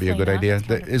probably wouldn't be a Hopefully good not. idea. It's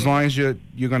kind of As long as you're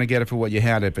going to get it for what you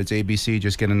had. If it's ABC,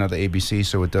 just get another ABC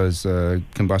so it does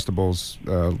combustibles,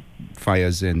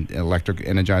 fires, and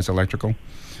energized electrical.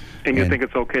 And you And- think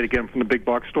it's okay to get them from the big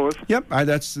box stores? Yep,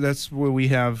 that's where we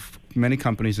have many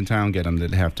companies in town get them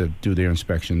that have to do their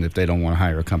inspection. If they don't want to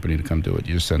hire a company to come do it,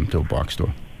 you just send them to a box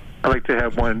store. I like to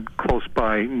have one close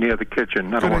by near the kitchen.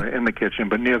 I don't Good want it in the kitchen,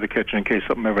 but near the kitchen in case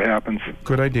something ever happens.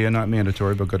 Good idea, not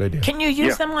mandatory, but good idea. Can you use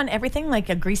Yeah. them on everything, like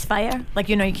a grease fire? Like,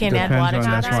 you can't add Depends water on, to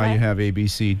that's it? why you have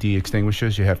ABCD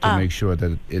extinguishers. You have to make sure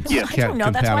that it's Yeah. I don't know.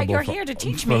 That's why compatible you're for- here to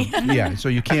teach for- me. Yeah, so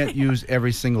you can't use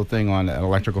every single thing on an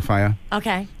electrical fire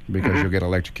Okay. because you'll get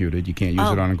electrocuted. You can't use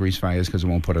Oh. it on a grease fires because it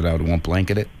won't put it out. It won't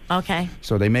blanket it. Okay.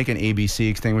 So they make an ABC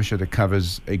extinguisher that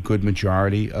covers a good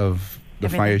majority of the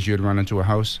Everything. fires you'd run into a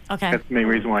house. Okay. That's the main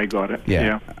reason why I got it.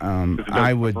 Yeah. 'Cause it does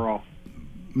I would. cover all.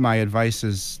 My advice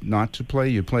is not to play.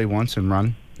 You play once and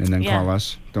run, and then Yeah. call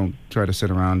us. Don't try to sit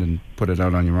around and put it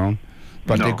out on your own.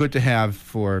 But No. they're good to have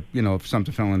for if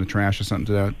something fell in the trash or something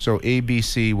to that. So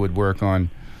ABC would work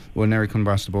on ordinary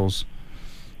combustibles,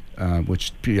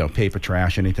 which paper,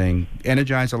 trash, anything.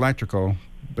 Energized electrical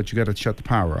but you got to shut the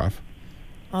power off.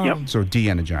 Yep. So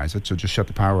de-energize it. So just shut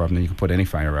the power off, and then you can put any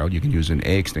fire out. You can use an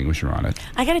A extinguisher on it.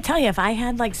 I got to tell you, if I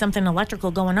had like something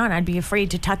electrical going on, I'd be afraid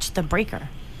to touch the breaker.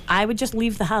 I would just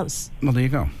leave the house. Well, there you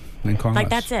go. Then call Like, us.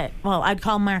 that's it. Well, I'd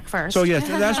call Mark first. So, yes,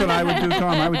 that's what I would do,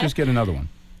 Tom. I would just get another one.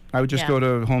 I would just go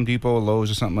to Home Depot or Lowe's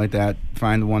or something like that,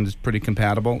 find the one that's pretty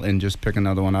compatible, and just pick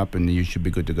another one up, and you should be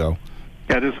good to go.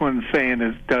 Yeah, this one's saying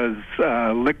is does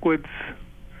liquids,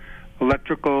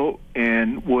 electrical,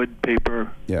 and wood,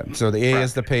 paper. Yeah, so the A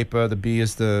is the paper, the B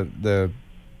is the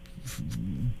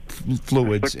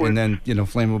fluids, and then,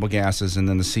 flammable gases, and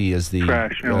then the C is the...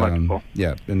 Trash and electrical.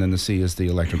 Yeah, and then the C is the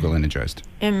electrical energized.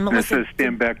 And And it Melissa, says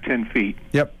stand back 10 feet.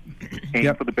 Yep, Aim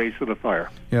Yep. for the base of the fire.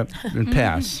 yep, and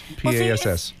pass, Well, see,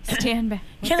 P-A-S-S. Stand back.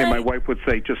 can And I... my wife would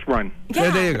say, just run. Yeah.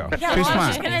 There you go. Yeah, Be well, I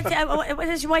was smart. just gonna what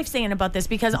is your wife saying about this?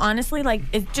 Because honestly, like,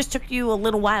 it just took you a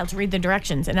little while to read the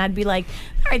directions, and I'd be like,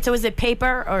 all right, so is it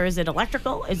paper or is it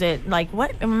electrical? Is it like,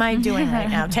 what am I doing right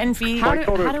now? 10 feet? I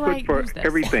told her how it's do I good for use this?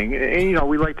 everything. And,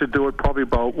 we like to do it probably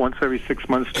about once every 6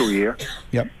 months to a year,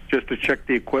 Yep. just to check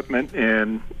the equipment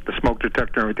and the smoke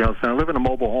detector and everything else. And I live in a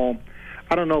mobile home.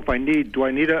 I don't know if do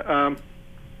I need a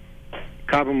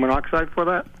carbon monoxide for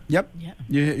that? Yep.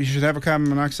 You should have a carbon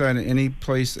monoxide in any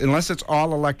place, unless it's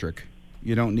all electric.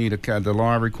 You don't need the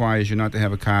law requires you not to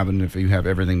have a carbon if you have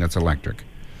everything that's electric.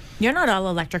 You're not all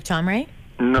electric, Tom, right?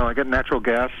 No, I got natural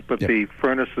gas, but Yep. the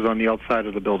furnace is on the outside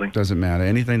of the building. Doesn't matter.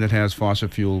 Anything that has fossil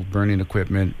fuel burning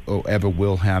equipment or ever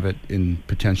will have it, and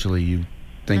potentially you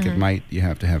think it might, you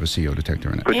have to have a CO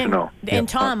detector in it. Good to And, know. and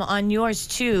Tom, on yours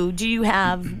too, do you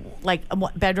have like a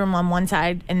bedroom on one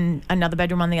side and another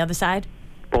bedroom on the other side?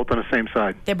 Both on the same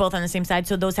side. They're both on the same side,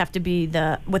 so those have to be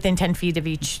within 10 feet of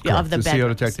each of the CO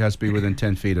bedrooms. detector has to be within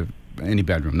 10 feet of any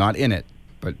bedroom. Not in it,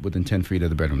 but within 10 feet of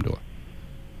the bedroom door.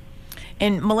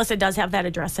 And Melissa does have that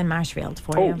address in Marshfield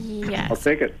for Oh, you. Yes. I'll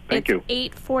take it. Thank it's you.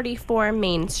 844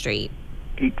 Main Street.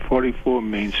 844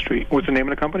 Main Street. What's the name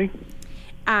of the company?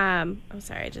 I'm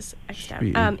sorry, I just X'd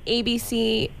Sweet. out.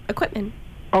 ABC Equipment.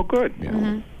 Oh, good.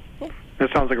 Yeah. That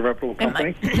sounds like a reputable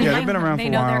company. Yeah, they've been around They for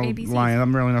a know their while. ABCs. Lion,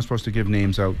 I'm really not supposed to give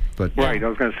names out, but Right. I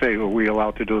was going to say, are we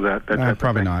allowed to do that? That type of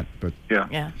probably thing? not. But Yeah.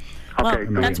 Yeah. Okay.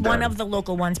 Well, that's Maybe one that. of the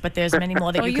local ones, but there's many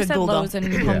more that Well, you you could said Google. Lowe's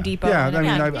and Home Depot. Yeah, and I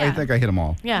mean, everything. I think I hit them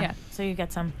all. Yeah. So you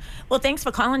get some. Well, thanks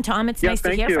for calling, Tom. It's Yeah, nice to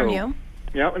thank hear from you. you.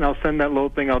 Yeah, and I'll send that little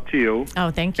thing out to you. Oh,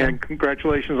 thank you. And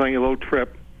congratulations on your little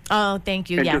trip. Oh, thank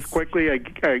you. And yes. just quickly, I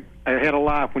had a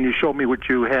laugh when you showed me what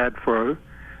you had for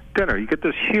dinner. You get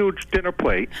this huge dinner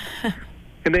plate,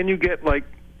 and then you get like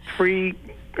 3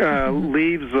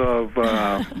 leaves of,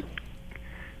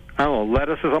 I don't know,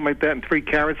 lettuce or something like that, and 3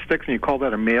 carrot sticks, and you call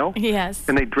that a meal? Yes.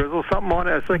 And they drizzle something on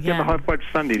it. It's like getting Yeah. a hot fudge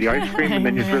sundae, the ice cream, and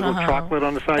then you drizzle know. chocolate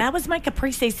on the side. That was my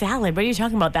caprese salad. What are you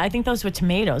talking about? I think those were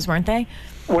tomatoes, weren't they?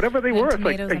 Whatever they And were. It's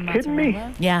like, tomatoes are and you kidding me?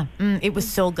 mozzarella. Yeah. It was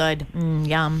so good.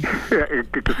 Yum. Yeah,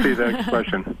 good to see that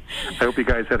expression. I hope you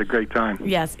guys had a great time.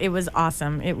 Yes, it was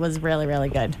awesome. It was really, really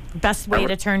good. Best way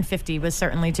to turn 50 was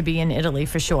certainly to be in Italy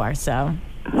for sure.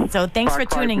 So thanks Far for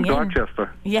cry tuning from in.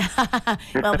 Dorchester. Yeah.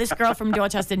 Well, this girl from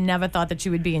Dorchester never thought that she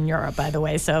would be in Europe, by the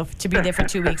way. So to be there for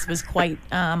 2 weeks was quite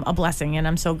a blessing, and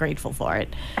I'm so grateful for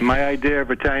it. My idea of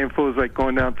Italian food is like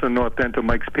going down to the North End to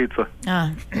Mike's Pizza.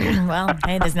 Well,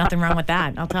 hey, there's nothing wrong with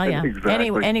that. I'll tell you.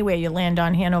 Exactly. Anywhere you land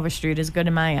on Hanover Street is good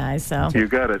in my eyes. So. You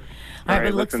got it. All All right, right,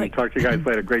 it looks listen, like- talk to you guys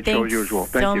later. Great show Thanks as usual.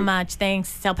 Thank so you. much.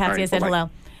 Thanks. Tell Patsy All right, I said bye-bye. hello.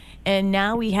 And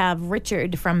now we have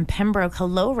Richard from Pembroke.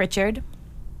 Hello, Richard.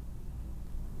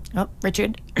 Oh,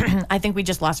 Richard. I think we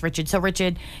just lost Richard. So,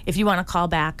 Richard, if you want to call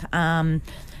back,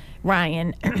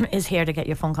 Ryan is here to get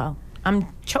your phone call. I'm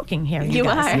choking here. You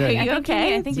guys. are. Yeah. Are you I think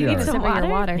okay? I think you Yeah. need a sip of your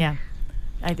water. Yeah.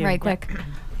 I do. Right, Yeah. quick.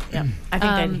 Yeah. I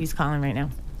think that he's calling right now.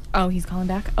 Oh, he's calling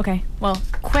back? Okay. Well,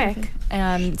 quick.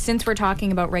 Since we're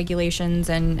talking about regulations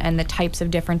and the types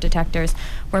of different detectors,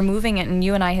 we're moving it, and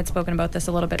you and I had spoken about this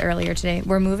a little bit earlier today.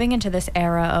 We're moving into this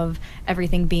era of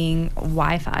everything being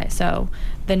Wi-Fi. So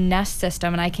the Nest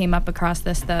system, and I came up across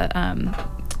this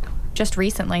just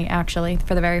recently, actually,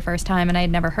 for the very first time, and I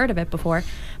had never heard of it before.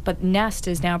 But Nest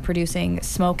is now producing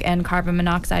smoke and carbon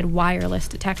monoxide wireless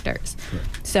detectors.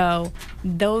 So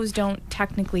those don't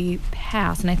technically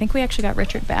pass, and I think we actually got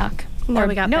Richard back. No, Or-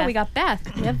 we got no, Beth. we got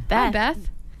Beth. We have Hi, Beth. Beth.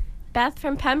 Beth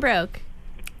from Pembroke.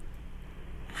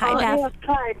 Hi, Beth. Yes,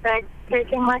 hi. Thanks for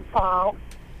taking my call.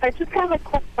 I just have a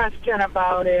quick question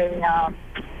about a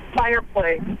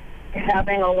fireplace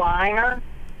having a liner.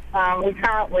 We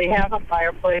currently have a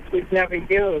fireplace we've never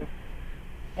used,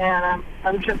 and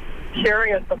I'm just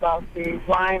curious about the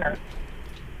liners.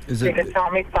 Is You could tell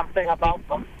me something about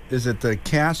them. it the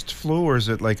cast flue or is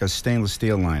it like a stainless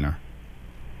steel liner?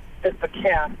 It's a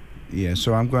cat. Yeah,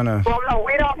 so I'm going to... Well, no,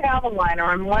 we don't have a liner.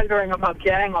 I'm wondering about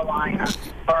getting a liner,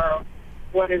 or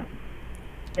what is,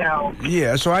 you know.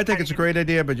 Yeah, so I think it's a great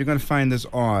idea, but you're going to find this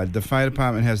odd. The fire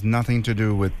department has nothing to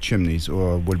do with chimneys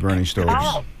or wood-burning stoves.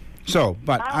 Oh. So,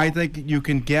 but I think you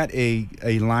can get a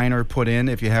liner put in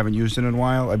if you haven't used it in a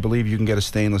while. I believe you can get a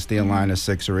stainless steel liner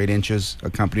 6 or 8 inches.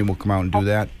 A company will come out and do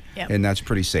that, and that's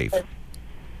pretty safe.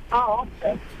 Oh,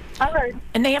 okay. All right.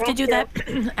 And they have to do that,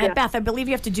 Yeah. Beth, I believe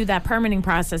you have to do that permitting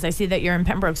process. I see that you're in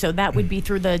Pembroke, so that would be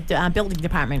through the building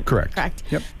department. Correct.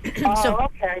 Yep. Oh, So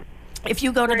okay. if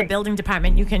you go to the building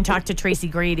department, you can talk to Tracy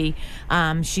Grady.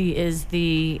 She is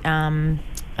the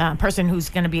person who's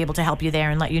going to be able to help you there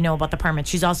and let you know about the permit.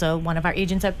 She's also one of our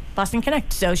agents at Boston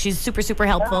Connect, so she's super, super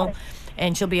helpful,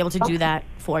 and she'll be able to do that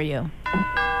for you.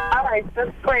 All right,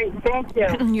 that's great. Thank you.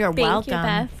 You're Thank welcome. you,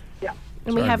 Beth. Yeah.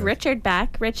 And we Sorry, have Beth. Richard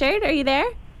back. Richard, are you there?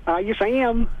 Yes, I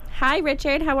am. Hi,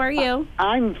 Richard. How are you?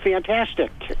 I'm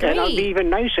fantastic. And I'll be Great. even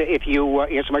nicer if you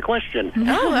answer my question.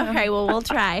 Oh, okay. Well, we'll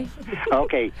try.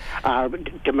 Okay.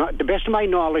 To the best of my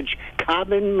knowledge,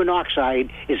 carbon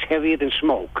monoxide is heavier than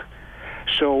smoke.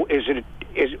 So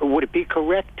would it be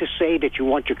correct to say that you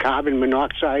want your carbon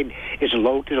monoxide as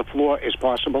low to the floor as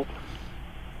possible?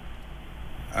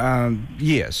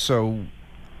 Yes, so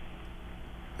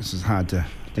this is hard to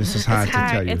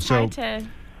tell you. It's So hard to.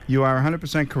 you are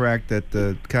 100% correct that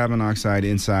the carbon monoxide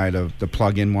inside of the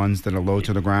plug-in ones that are low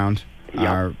to the ground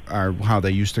are how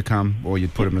they used to come, or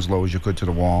you'd put them as low as you could to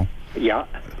the wall. Yeah.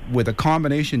 With a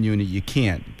combination unit, you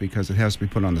can't because it has to be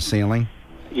put on the ceiling.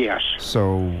 Yes.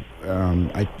 So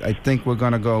I think we're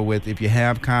going to go with, if you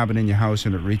have carbon in your house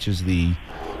and it reaches the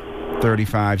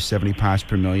 35, 70 parts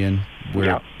per million,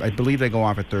 where I believe they go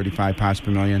off at 35 parts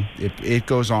per million. If it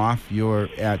goes off, you're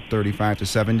at 35 to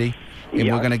 70,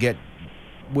 and we're going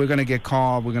to get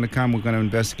called. We're going to come. We're going to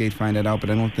investigate, find it out. But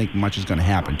I don't think much is going to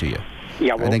happen to you.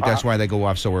 Yeah. Well, I think that's why they go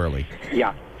off so early.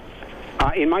 Yeah.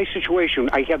 In my situation,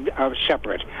 I have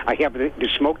separate. I have the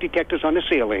smoke detectors on the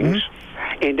ceilings,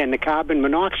 and then the carbon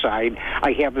monoxide,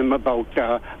 I have them about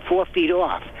 4 feet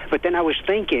off. But then I was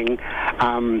thinking,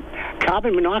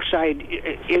 carbon monoxide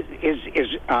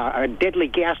is a deadly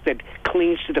gas that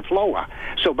clings to the floor.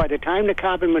 So by the time the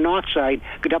carbon monoxide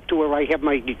got up to where I have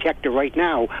my detector right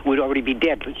now, we'd already be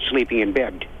dead, sleeping in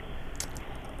bed.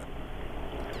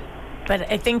 But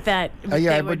I think that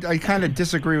I kind of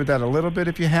disagree with that a little bit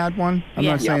if you had one. I'm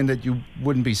not saying that you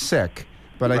wouldn't be sick,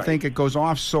 but I think it goes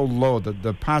off so low.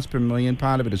 The parts per million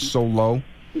part of it is so low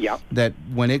that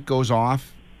when it goes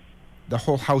off, the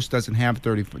whole house doesn't have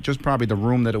 30, just probably the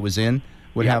room that it was in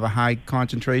would have a high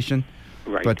concentration.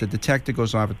 Right. But the detector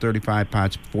goes off at 35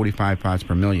 parts, 45 parts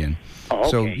per million. Oh, okay.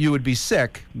 So you would be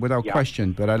sick without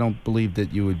question, but I don't believe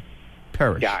that you would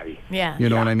perish. Yeah. You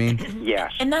know what I mean?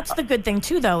 Yes. And that's the good thing,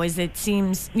 too, though, is it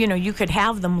seems, you could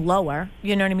have them lower.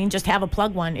 You know what I mean? Just have a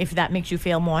plug one if that makes you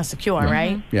feel more secure,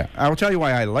 right? Yeah. I will tell you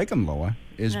why I like them lower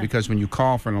is because when you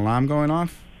call for an alarm going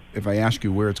off, if I ask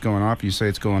you where it's going off, you say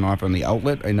it's going off on the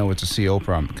outlet, I know it's a CO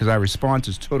problem because our response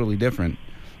is totally different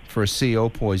for a CO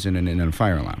poison and a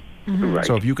fire alarm. Right.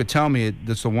 So if you could tell me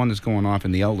that's the one that's going off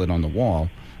in the outlet on the wall,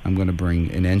 I'm going to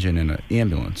bring an engine and an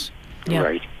ambulance. Yeah.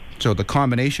 Right. So the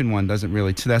combination one doesn't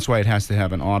really, so that's why it has to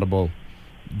have an audible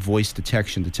voice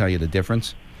detection to tell you the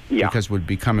difference. Yeah. Because we'd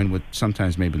be coming with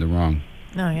sometimes maybe the wrong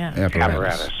Oh, yeah.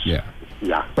 apparatus. Yeah.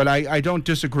 Yeah. But I don't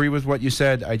disagree with what you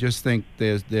said. I just think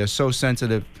they're so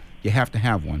sensitive. You have to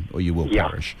have one or you will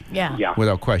perish. Yeah. Yeah.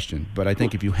 Without question. But I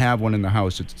think if you have one in the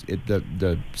house,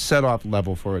 the set-off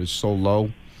level for it is so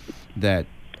low that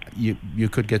you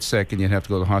could get sick and you'd have to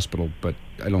go to the hospital, but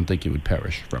I don't think you would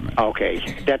perish from it.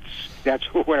 Okay. That's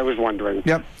what I was wondering.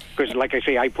 Yep. Because, like I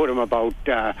say, I put them about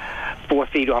 4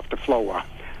 feet off the floor.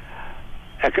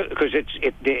 Because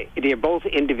they're both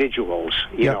individuals,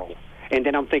 you know. And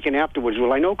then I'm thinking afterwards,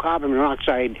 well, I know carbon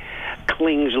monoxide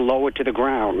clings lower to the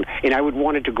ground, and I would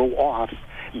want it to go off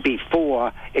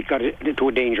before it got to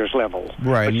a dangerous level.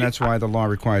 Right, But and that's why the law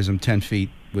requires them 10 feet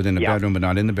within the bedroom, but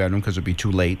not in the bedroom because it would be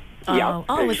too late. Yeah,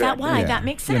 is that why? Yeah. That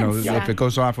makes sense. If it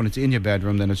goes off when it's in your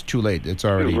bedroom, then it's too late. It's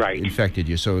already infected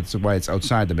you, so it's why it's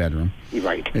outside the bedroom.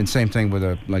 Right. And same thing with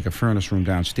a furnace room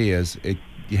downstairs.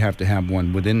 You have to have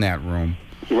one within that room.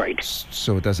 Right.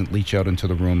 So it doesn't leach out into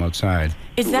the room outside.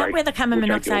 Is that where the carbon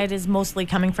monoxide is mostly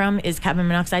coming from? Is carbon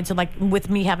monoxide? So, like with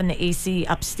me having the AC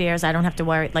upstairs, I don't have to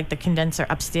worry, like the condenser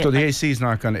upstairs. So the AC is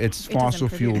not going to. It's fossil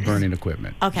fuel burning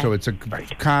equipment. Okay. So it's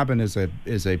carbon is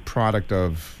a product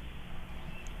of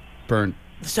burnt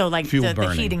So like fuel the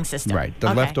burning. heating system. Right. The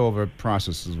Okay. leftover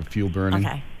processes of fuel burning.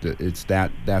 Okay.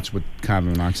 That's what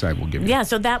carbon monoxide will give you. Yeah,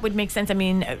 so that would make sense. I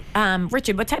mean,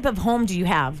 Richard, what type of home do you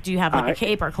have? Do you have like a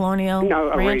Cape or colonial No,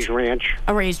 a ranch? raised ranch.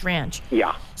 A raised ranch.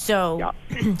 Yeah. So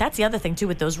that's the other thing too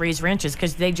with those raised ranches,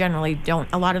 because they generally don't.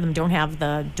 A lot of them don't have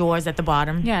the doors at the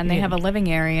bottom. Yeah, and they have a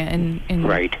living area in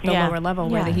Right. the Yeah. lower level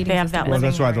where the heating They have system that Well, is.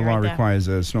 that's why the living law area right there. requires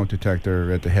a smoke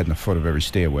detector at the head and the foot of every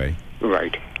stairway.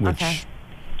 Right. Which, Okay.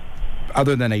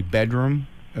 other than a bedroom,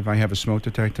 if I have a smoke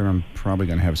detector, I'm probably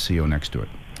going to have a CO next to it.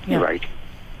 Yeah. Right.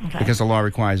 Okay. Because the law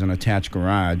requires an attached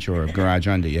garage or a garage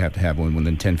under, you have to have one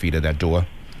within 10 feet of that door.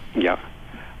 Yeah.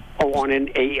 Oh, on a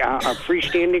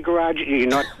freestanding garage, you're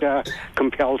not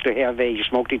compelled to have a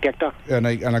smoke detector? And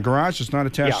a garage that's not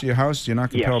attached to your house, you're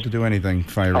not compelled to do anything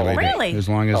fire-related. really? As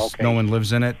long as Okay. no one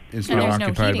lives in it, it's And not there's no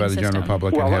occupied by the heating general system.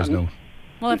 public, Well, it has no...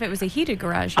 Well, if it was a heated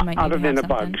garage, you might need Other to than have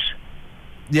the something. bugs.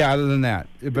 Yeah, other than that.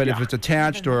 But if Yeah. it's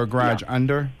attached or a garage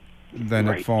under, then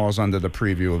it Right. falls under the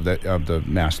preview of the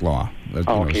mass law, the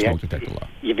Okay. smoke detector law.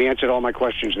 You've answered all my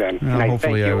questions then. Well, and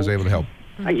hopefully I was able to help.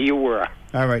 You were.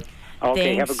 All right.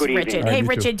 Okay, Thanks, have a good Richard. evening. All right, Hey, you too.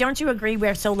 Richard, don't you agree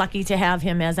we're so lucky to have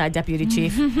him as our deputy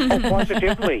chief? Oh,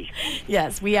 positively.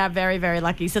 Yes, we are very, very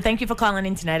lucky. So thank you for calling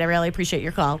in tonight. I really appreciate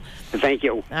your call. Thank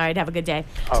you. All right, have a good day.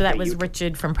 So Okay, that was you too.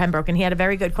 Richard from Pembroke, and he had a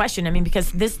very good question. I mean,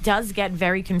 because this does get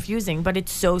very confusing, but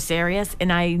it's so serious.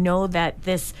 And I know that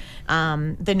this,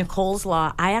 the Nicole's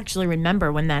Law, I actually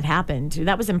remember when that happened.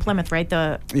 That was in Plymouth, right?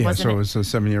 Yeah, Wasn't so it was a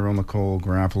 7-year-old Nicole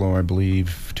Garofalo, I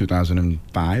believe,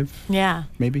 2005, Yeah,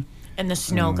 maybe. and the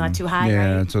snow got too high, Yeah, right?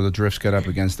 and so the drifts got up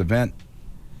against the vent,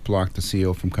 blocked the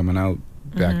CO from coming out,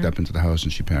 backed up into the house,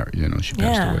 and she passed Mm-hmm.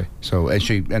 Yeah. away. So, and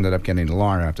she ended up getting the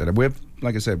law after that.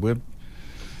 Like I said,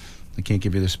 I can't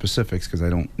give you the specifics because I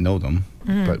don't know them,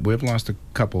 but we've lost a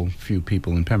few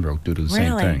people in Pembroke due to the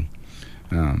same Really?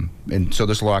 thing. And so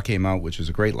this law came out, which is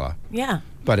a great law, Yeah.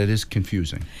 but it is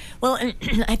confusing. Well, and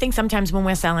I think sometimes when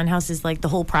we're selling houses, like the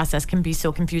whole process can be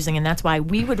so confusing, and that's why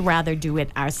we would rather do it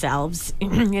ourselves,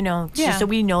 just so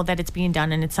we know that it's being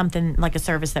done, and it's something like a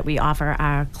service that we offer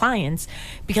our clients,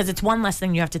 because it's one less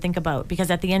thing you have to think about.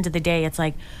 Because at the end of the day, it's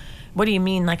like, what do you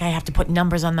mean? Like I have to put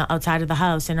numbers on the outside of the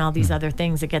house and all these other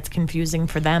things. It gets confusing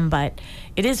for them, but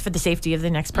it is for the safety of the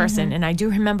next person. And I do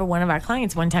remember one of our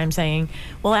clients one time saying,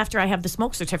 well, after I have the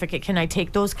smoke certificate, can I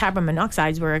take those carbon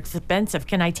monoxides were expensive?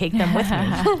 Can I take them with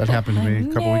me? That happened to me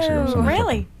a couple weeks ago. Someone took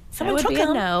Really? them. That Someone would took be a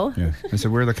them? no. Yeah. I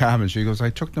said, where are the carbon? She goes, I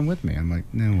took them with me. I'm like,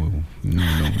 no.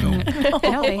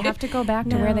 No, they have to go back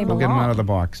to where they We'll belong. get them out of the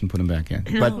box and put them back in.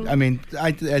 But, I mean,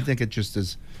 I think it just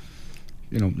is,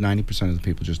 90% of the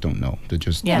people just don't know. They're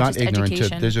just Yeah, not just ignorant.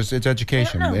 education. It's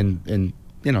education. And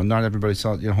not everybody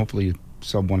sells, hopefully you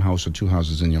sell one house or two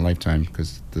houses in your lifetime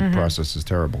because the process is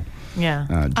terrible. Yeah.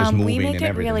 Just moving we make and it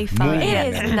everything. really fun. Moving It and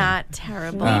is everything. not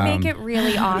terrible. We make it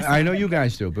really awesome. I know you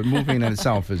guys do, but moving in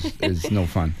itself is no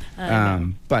fun.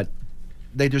 But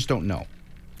they just don't know.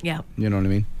 Yeah. You know what I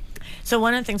mean? So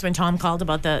one of the things when Tom called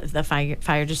about the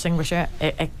fire extinguisher,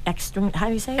 how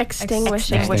do you say it?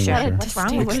 Extinguisher. Extinguisher. What's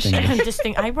wrong with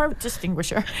Extinguisher. I wrote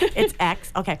distinguisher. It's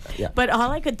X. Okay. Yeah. But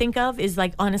all I could think of is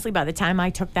like, honestly, by the time I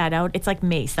took that out, it's like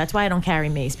mace. That's why I don't carry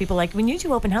mace. People are like, when you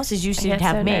do open houses, you should get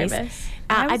have so mace. nervous.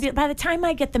 By the time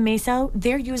I get the mace out,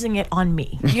 they're using it on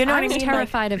me. You know I what I was mean?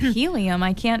 terrified of helium.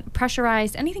 I can't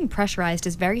pressurized. Anything pressurized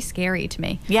is very scary to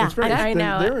me. Yeah. I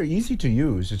know. They're easy to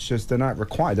use. It's just they're not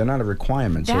required. They're not a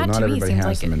requirement, so That not to me everybody seems has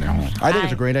like them in it- their home. I think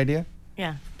it's a I- great idea,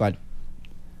 Yeah. but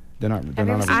they're not. They're Have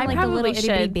you not. ever A seen I like requirement. the little probably itty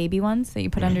bitty should. baby ones that you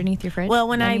put underneath your fridge? Well,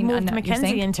 when I mean, moved your Mackenzie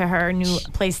sink? into her new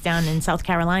place down in South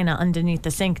Carolina, underneath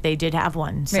the sink, they did have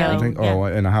one. So, Really? I think. yeah. Oh,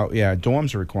 and how? Yeah,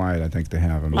 dorms are required. I think to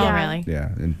have them. Oh, Yeah. really? Yeah.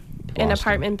 In Boston.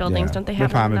 apartment buildings, Yeah. don't they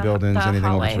have them in apartment the- buildings? the Anything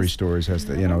over hallways? 3 stories has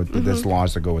to. There's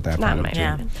laws that go with that. Not part in of my it,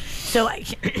 too. Yeah. So I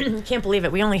can't believe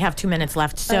it. We only have 2 minutes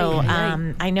left. So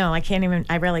I know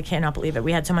I really cannot believe it.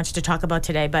 We had so much to talk about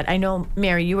today. But I know,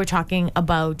 Mary, you were talking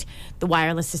about the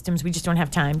wireless systems. We just don't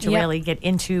have time to Yep. really get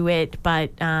into it. But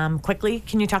quickly,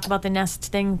 can you talk about the Nest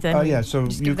thing? Oh yeah. So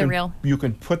Just you give the can real. you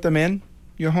can put them in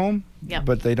your home, Yep.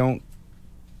 but they don't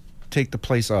take the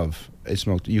place of a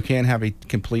smoke. You can't have a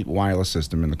complete wireless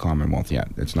system in the Commonwealth yet.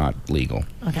 It's not legal.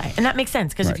 Okay. And that makes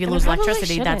sense because if Right. you And lose it probably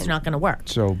electricity, that's shouldn't. not going to work.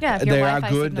 So Yeah, if your they are Wi-Fi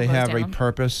good. signal They goes have a down.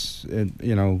 purpose,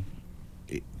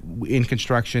 in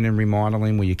construction and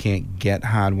remodeling where you can't get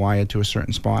hardwired to a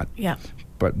certain spot. Yeah.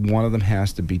 But one of them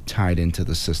has to be tied into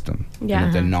the system. Yeah. And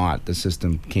if they're not, the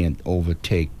system can't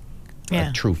overtake Yeah.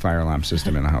 a true fire alarm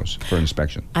system in a house for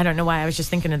inspection. I don't know why I was just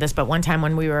thinking of this, but one time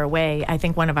when we were away, I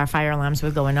think one of our fire alarms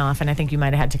was going off, and I think you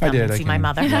might have had to come did, and I see my came.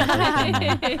 mother.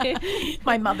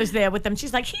 My mother's there with them.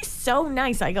 She's like, he's so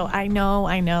nice. I go, I know.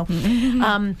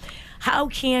 How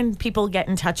can people get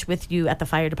in touch with you at the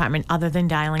fire department other than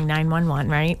dialing 911,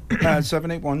 right?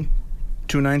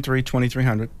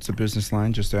 781-293-2300. It's a business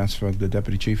line. Just ask for the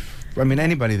deputy chief. I mean,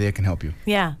 anybody there can help you.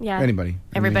 Yeah. Anybody.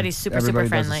 Everybody's super everybody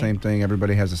friendly. Does the same thing.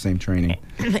 Everybody has the same training.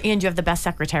 And you have the best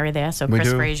secretary there, so We Chris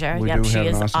do. Frazier. We Yep, do she have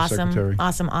an is awesome secretary.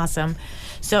 awesome.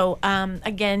 So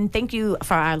again, thank you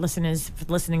for our listeners for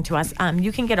listening to us.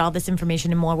 You can get all this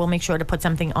information and more. We'll make sure to put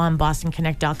something on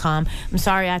BostonConnect.com. I'm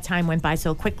sorry our time went by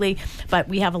so quickly, but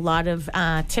we have a lot of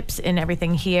tips and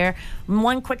everything here.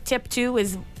 One quick tip too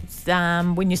is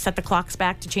when you set the clocks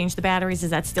back to change the batteries.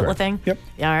 Is that still Correct. a thing? Yep.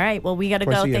 All right. Well, we got to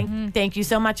Twice go. a year. Thank you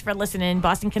so much for listening.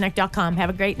 BostonConnect.com. Have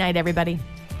a great night, everybody.